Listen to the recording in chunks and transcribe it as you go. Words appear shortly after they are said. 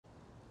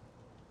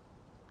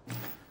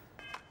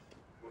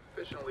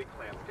sufficiently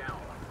clamped down.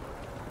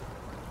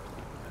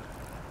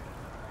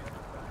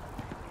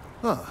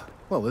 Ah,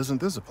 well,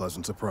 isn't this a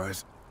pleasant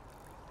surprise?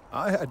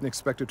 I hadn't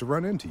expected to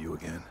run into you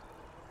again.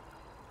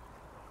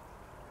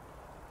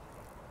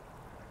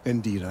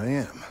 Indeed I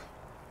am.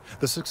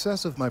 The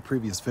success of my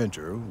previous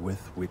venture, with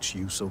which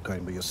you so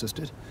kindly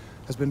assisted,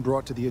 has been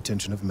brought to the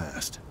attention of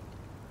Mast.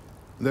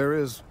 There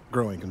is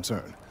growing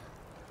concern.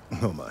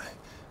 Oh my.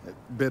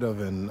 A bit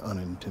of an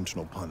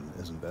unintentional pun,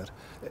 isn't that?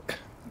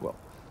 Well,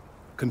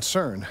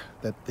 concern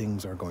that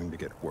things are going to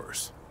get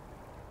worse.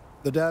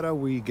 The data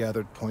we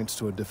gathered points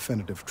to a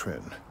definitive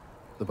trend.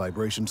 The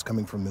vibrations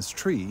coming from this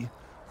tree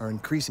are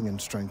increasing in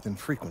strength and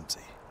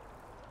frequency.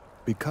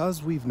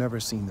 Because we've never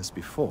seen this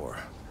before,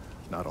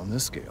 not on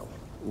this scale,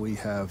 we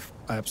have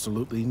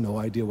absolutely no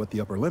idea what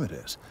the upper limit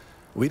is.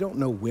 We don't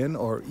know when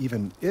or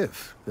even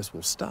if this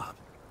will stop.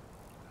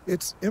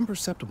 It's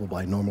imperceptible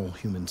by normal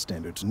human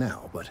standards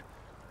now, but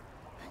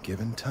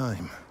given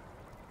time...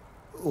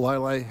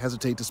 While I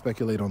hesitate to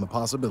speculate on the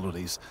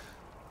possibilities,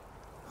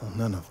 well,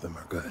 none of them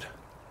are good.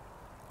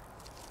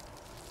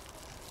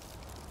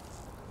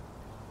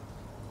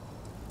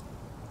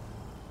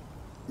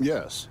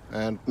 Yes,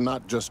 and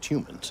not just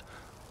humans.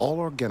 All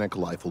organic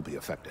life will be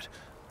affected.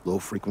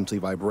 Low-frequency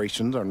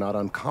vibrations are not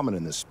uncommon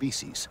in this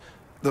species.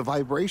 The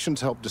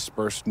vibrations help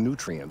disperse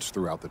nutrients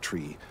throughout the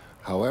tree.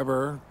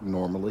 However,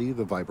 normally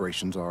the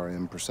vibrations are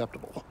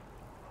imperceptible.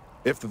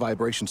 If the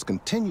vibrations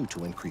continue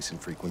to increase in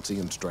frequency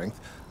and strength,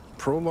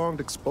 prolonged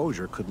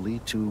exposure could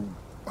lead to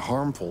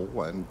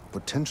harmful and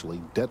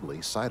potentially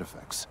deadly side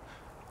effects.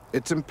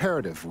 It's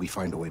imperative we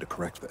find a way to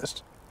correct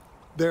this.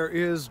 There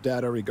is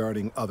data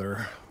regarding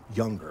other,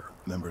 younger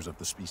members of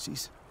the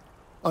species.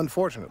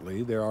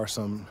 Unfortunately, there are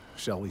some,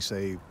 shall we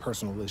say,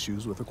 personal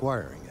issues with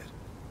acquiring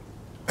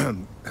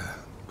it.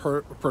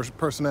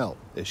 Personnel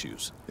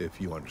issues,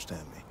 if you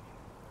understand me.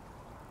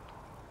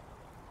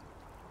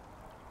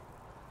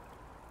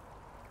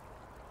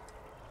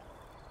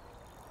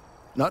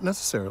 Not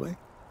necessarily,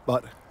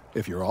 but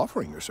if you're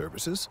offering your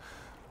services,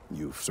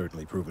 you've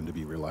certainly proven to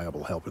be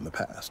reliable help in the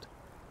past.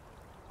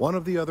 One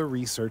of the other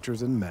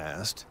researchers in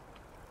Mast,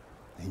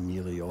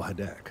 Emilio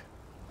Hadek,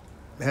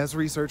 has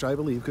research I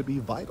believe could be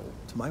vital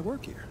to my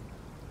work here.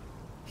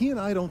 He and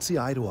I don't see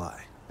eye to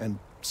eye, and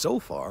so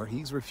far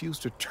he's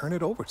refused to turn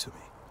it over to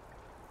me.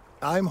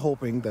 I'm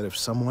hoping that if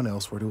someone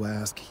else were to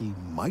ask, he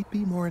might be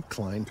more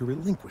inclined to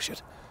relinquish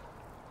it.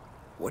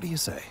 What do you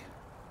say?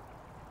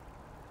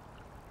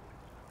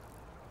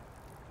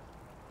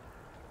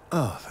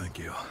 Oh, thank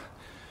you.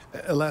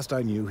 Last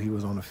I knew, he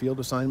was on a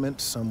field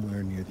assignment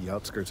somewhere near the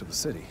outskirts of the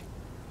city.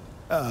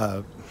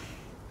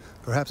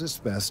 Perhaps it's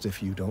best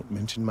if you don't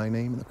mention my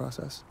name in the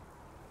process?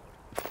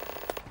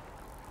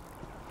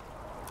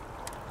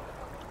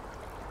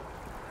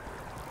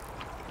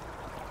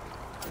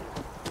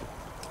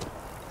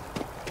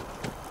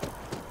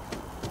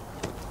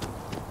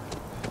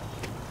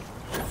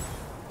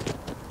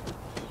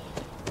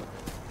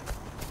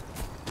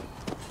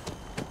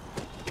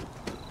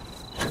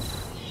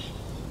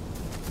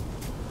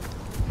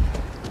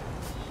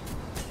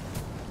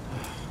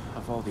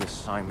 Of all the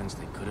assignments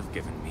they could have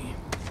given me.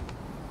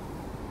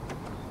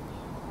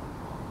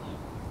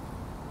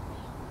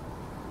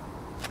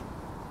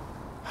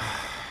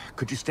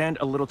 Could you stand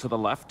a little to the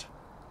left?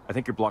 I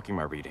think you're blocking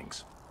my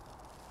readings.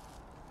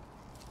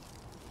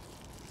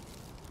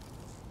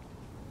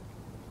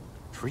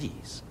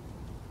 Trees?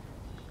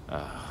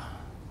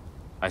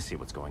 I see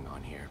what's going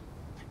on here.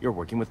 You're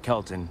working with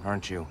Kelton,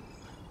 aren't you?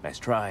 Nice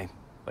try,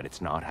 but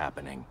it's not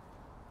happening.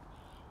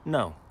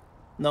 No.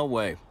 No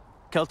way.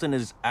 Kelton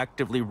is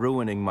actively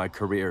ruining my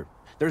career.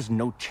 There's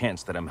no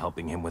chance that I'm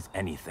helping him with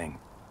anything.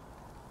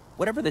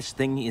 Whatever this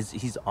thing is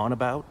he's on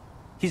about,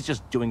 he's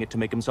just doing it to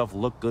make himself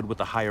look good with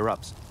the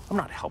higher-ups. I'm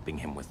not helping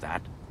him with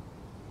that.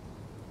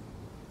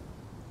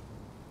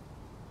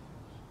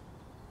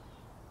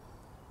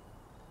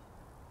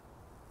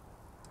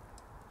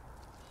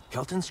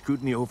 Kelton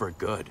screwed me over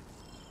good.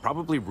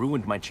 Probably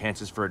ruined my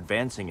chances for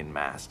advancing in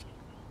Mast.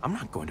 I'm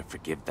not going to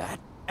forgive that,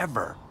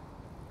 ever.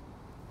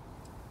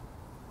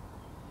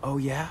 Oh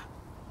yeah?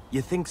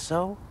 You think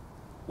so?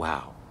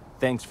 Wow,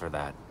 thanks for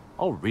that.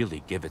 I'll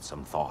really give it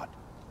some thought.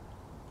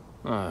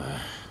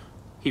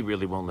 He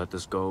really won't let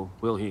this go,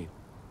 will he?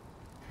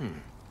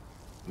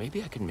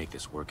 Maybe I can make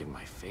this work in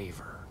my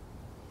favor.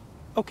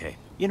 Okay,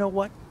 you know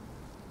what?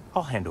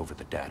 I'll hand over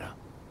the data.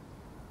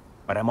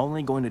 But I'm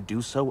only going to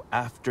do so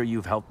after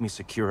you've helped me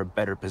secure a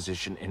better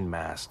position in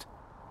Mast.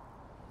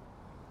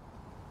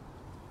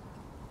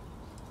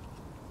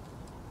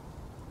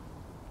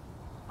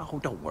 Oh,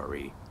 don't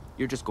worry.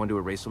 You're just going to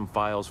erase some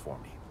files for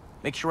me.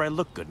 Make sure I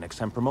look good next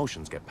time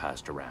promotions get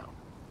passed around.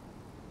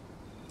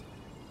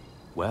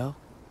 Well,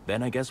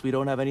 then I guess we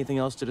don't have anything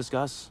else to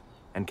discuss,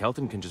 and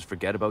Kelton can just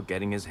forget about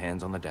getting his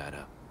hands on the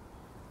data.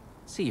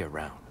 See you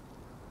around.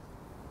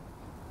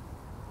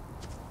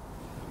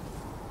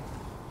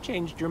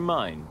 Changed your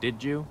mind,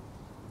 did you?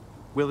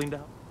 Willing to...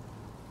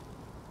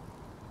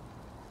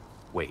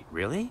 Wait,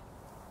 really?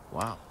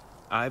 Wow.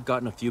 I've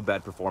gotten a few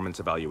bad performance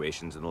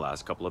evaluations in the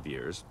last couple of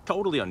years.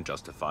 Totally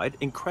unjustified,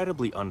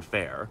 incredibly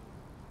unfair.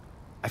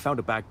 I found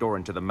a backdoor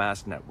into the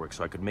MAST network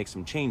so I could make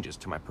some changes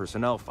to my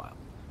personnel file.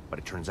 But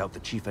it turns out the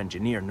chief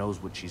engineer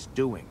knows what she's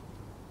doing.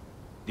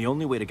 The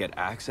only way to get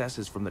access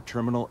is from the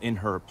terminal in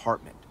her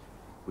apartment,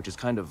 which is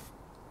kind of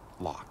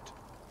locked.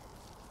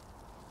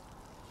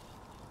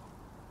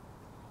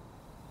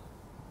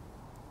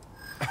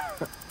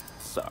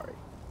 Sorry,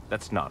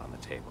 that's not on the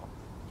table.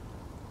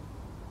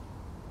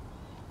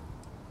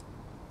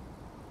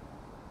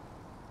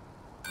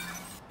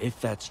 If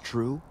that's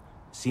true,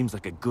 seems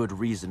like a good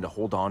reason to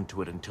hold on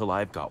to it until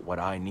I've got what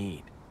I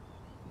need.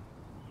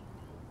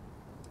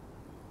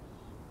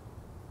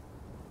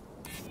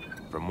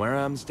 From where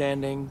I'm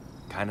standing,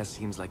 kinda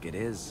seems like it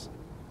is.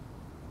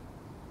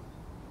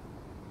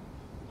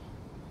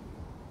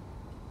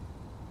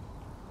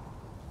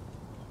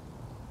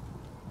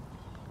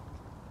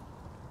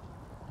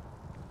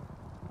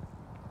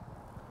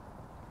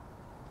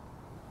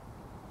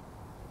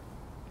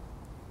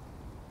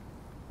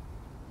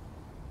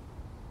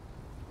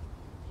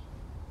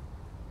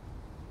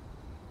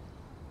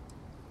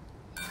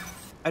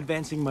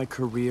 Advancing my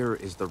career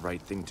is the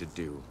right thing to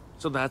do,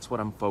 so that's what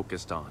I'm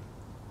focused on.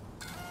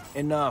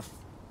 Enough.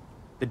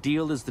 The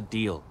deal is the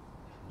deal.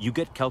 You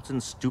get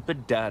Kelton's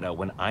stupid data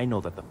when I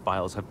know that the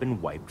files have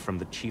been wiped from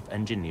the chief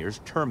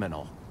engineer's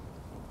terminal.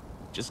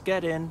 Just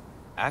get in,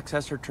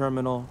 access her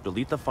terminal,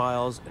 delete the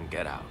files, and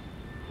get out.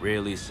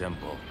 Really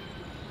simple.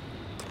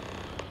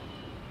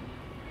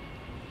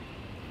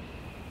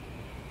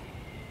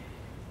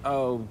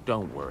 Oh,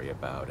 don't worry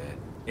about it.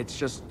 It's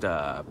just,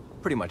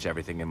 pretty much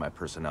everything in my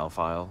personnel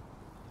file.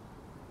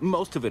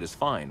 Most of it is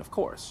fine, of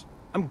course.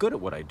 I'm good at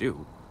what I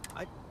do.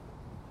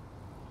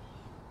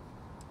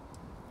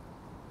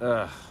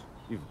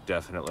 You've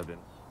definitely been...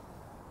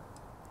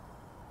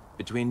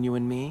 Between you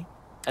and me,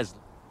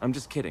 I'm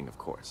just kidding, of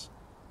course.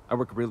 I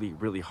work really,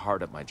 really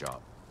hard at my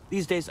job.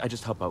 These days, I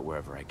just help out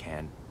wherever I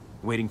can,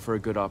 waiting for a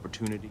good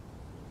opportunity.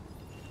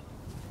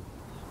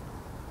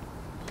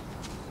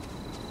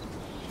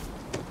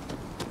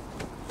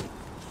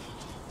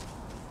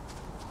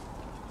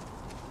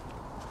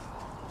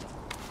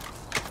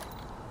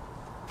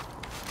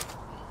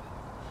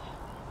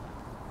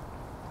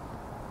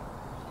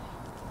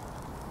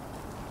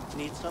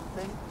 Need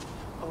something?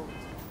 Oh.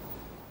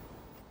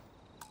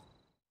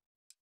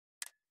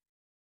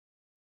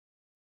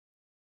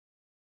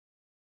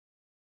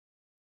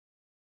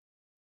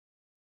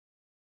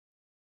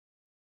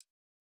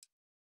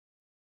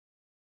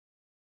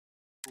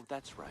 Oh,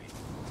 that's right.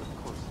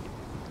 Of course you do.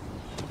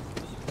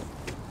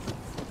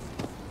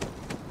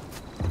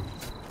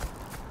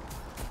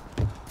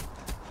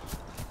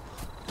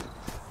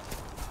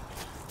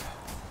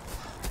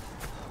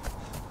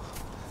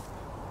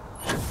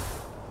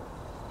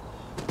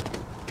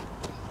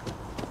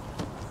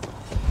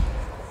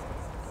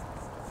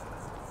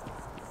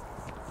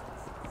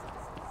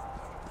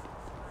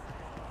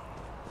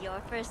 Your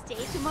first day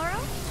tomorrow?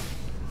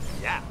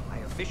 Yeah, I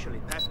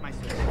officially passed my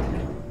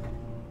certificate.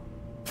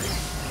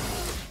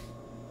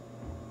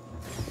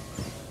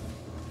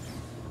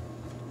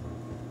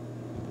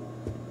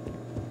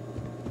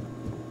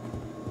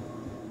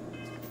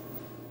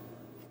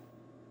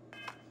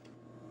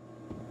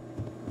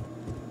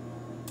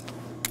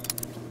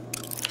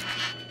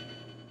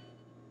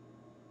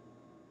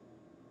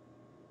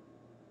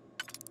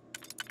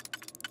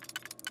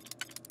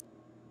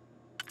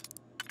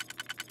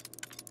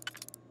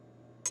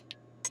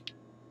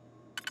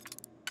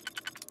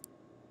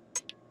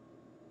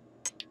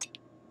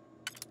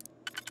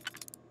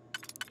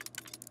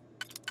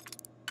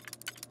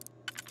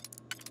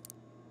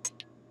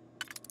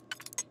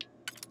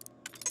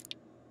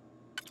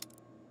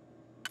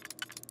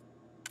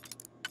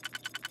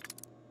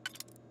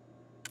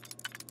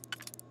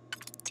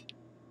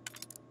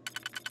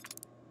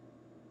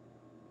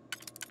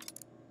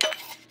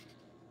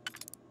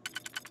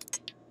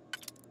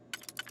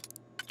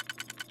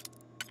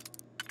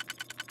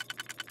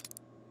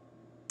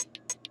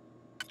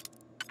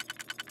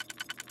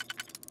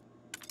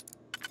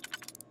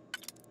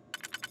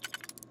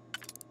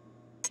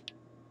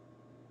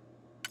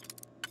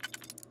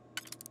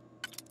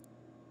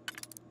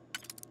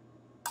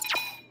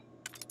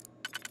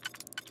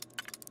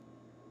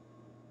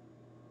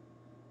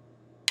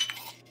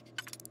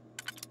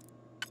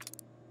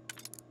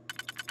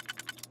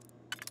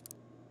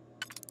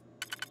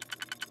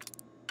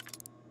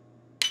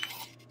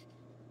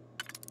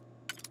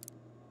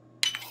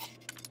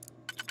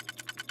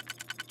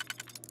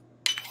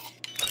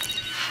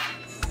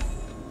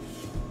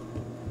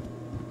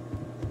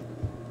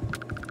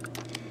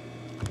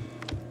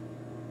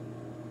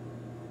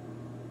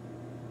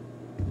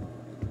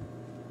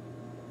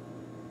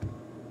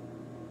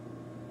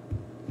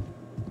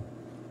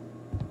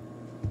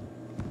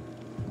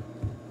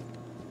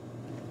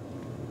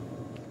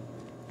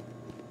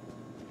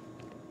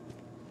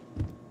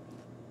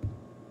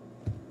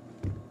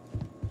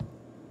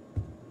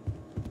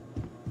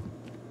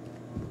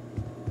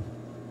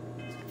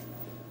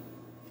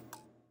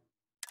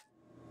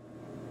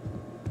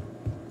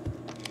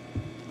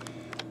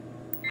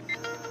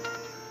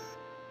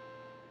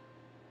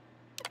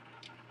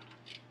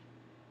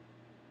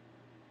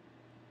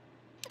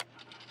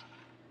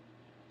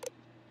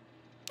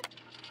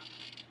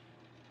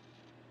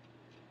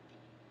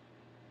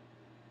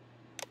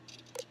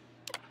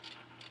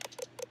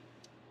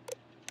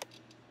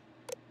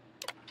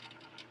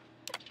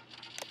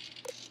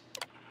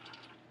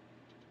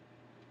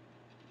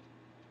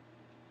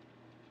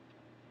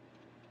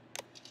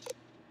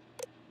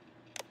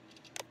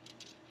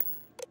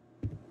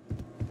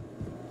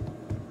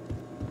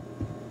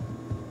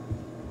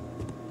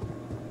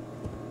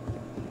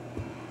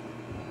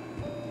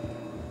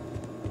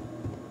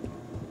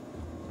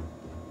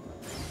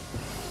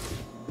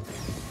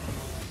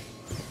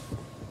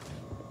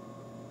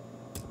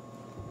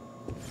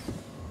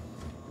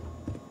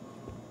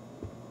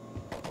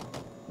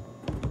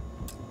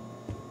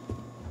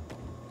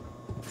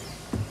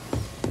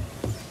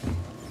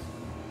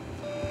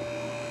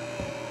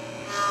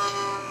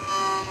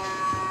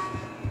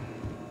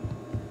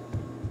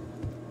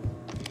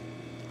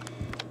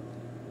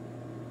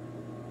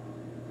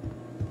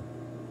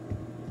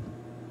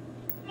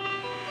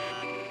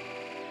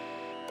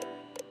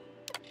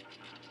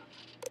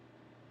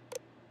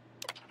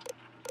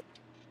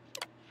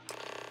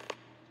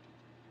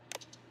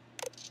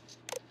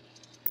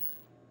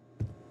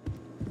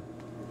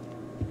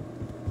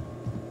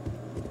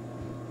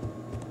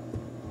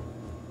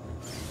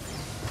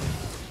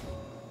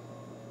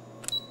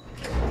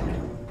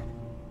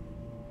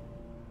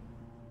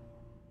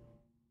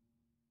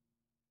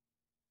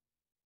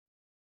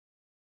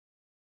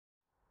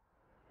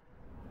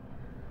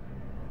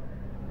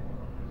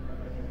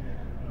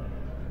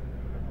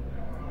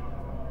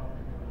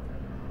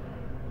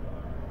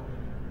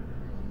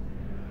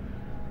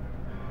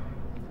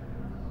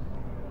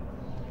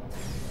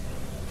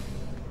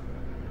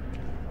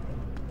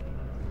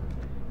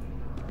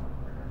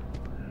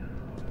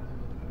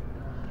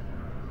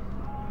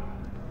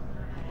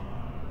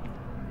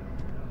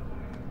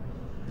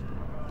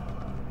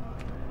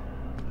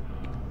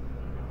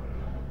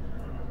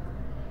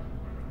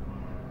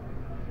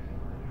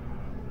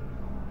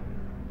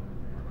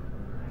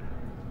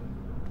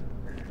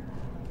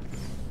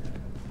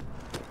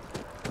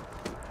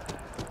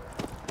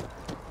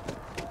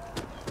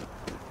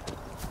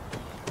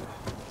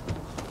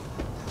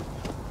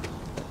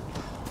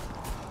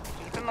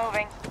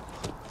 moving.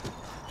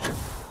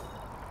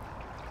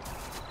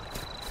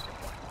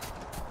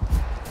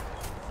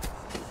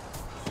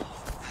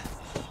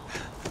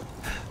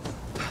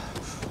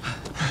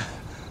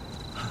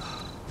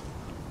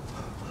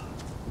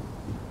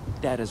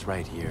 Data's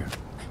right here,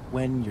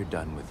 when you're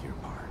done with your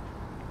part.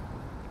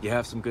 You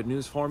have some good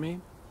news for me?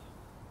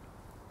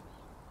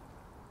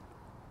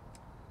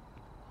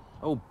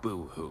 Oh,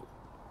 boo-hoo.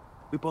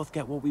 We both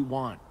get what we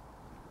want.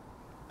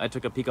 I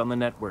took a peek on the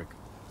network,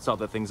 saw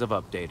that things have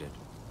updated.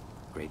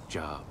 Great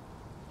job.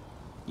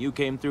 You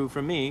came through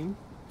for me,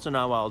 so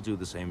now I'll do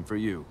the same for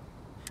you.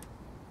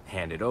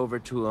 Hand it over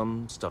to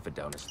him, stuff it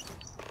down his throat.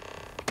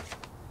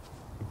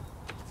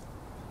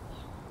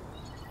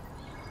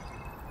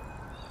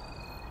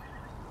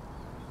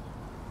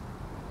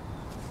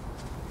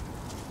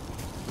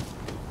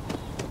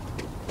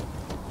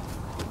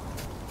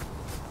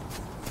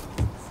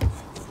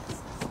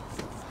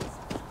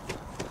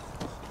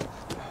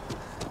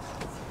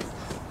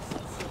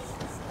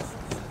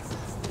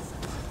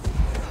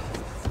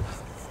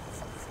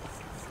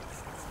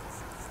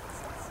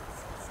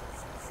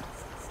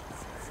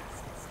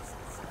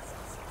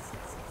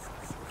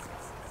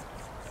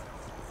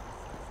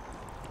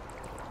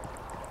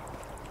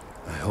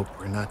 I hope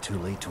we're not too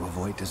late to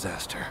avoid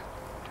disaster.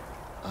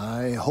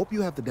 I hope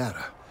you have the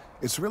data.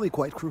 It's really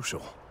quite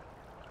crucial.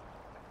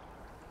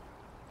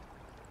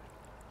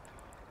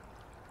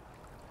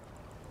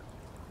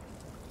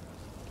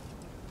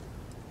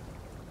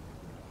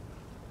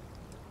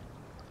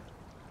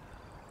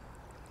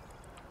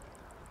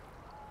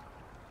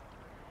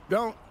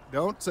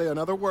 Don't say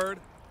another word.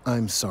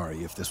 I'm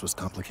sorry if this was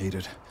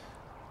complicated.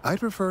 I'd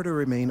prefer to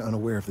remain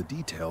unaware of the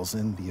details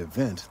in the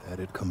event that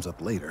it comes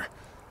up later,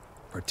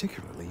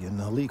 particularly in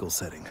a legal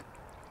setting.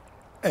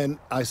 And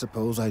I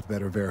suppose I'd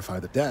better verify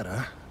the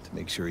data to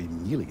make sure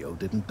Emilio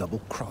didn't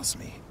double-cross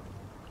me.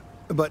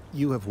 But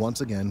you have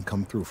once again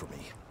come through for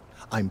me.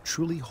 I'm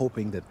truly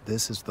hoping that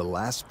this is the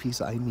last piece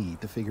I need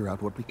to figure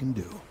out what we can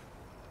do.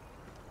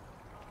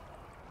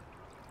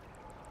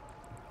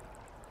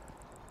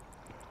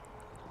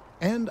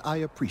 And I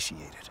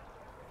appreciate it.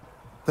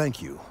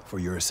 Thank you for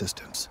your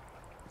assistance.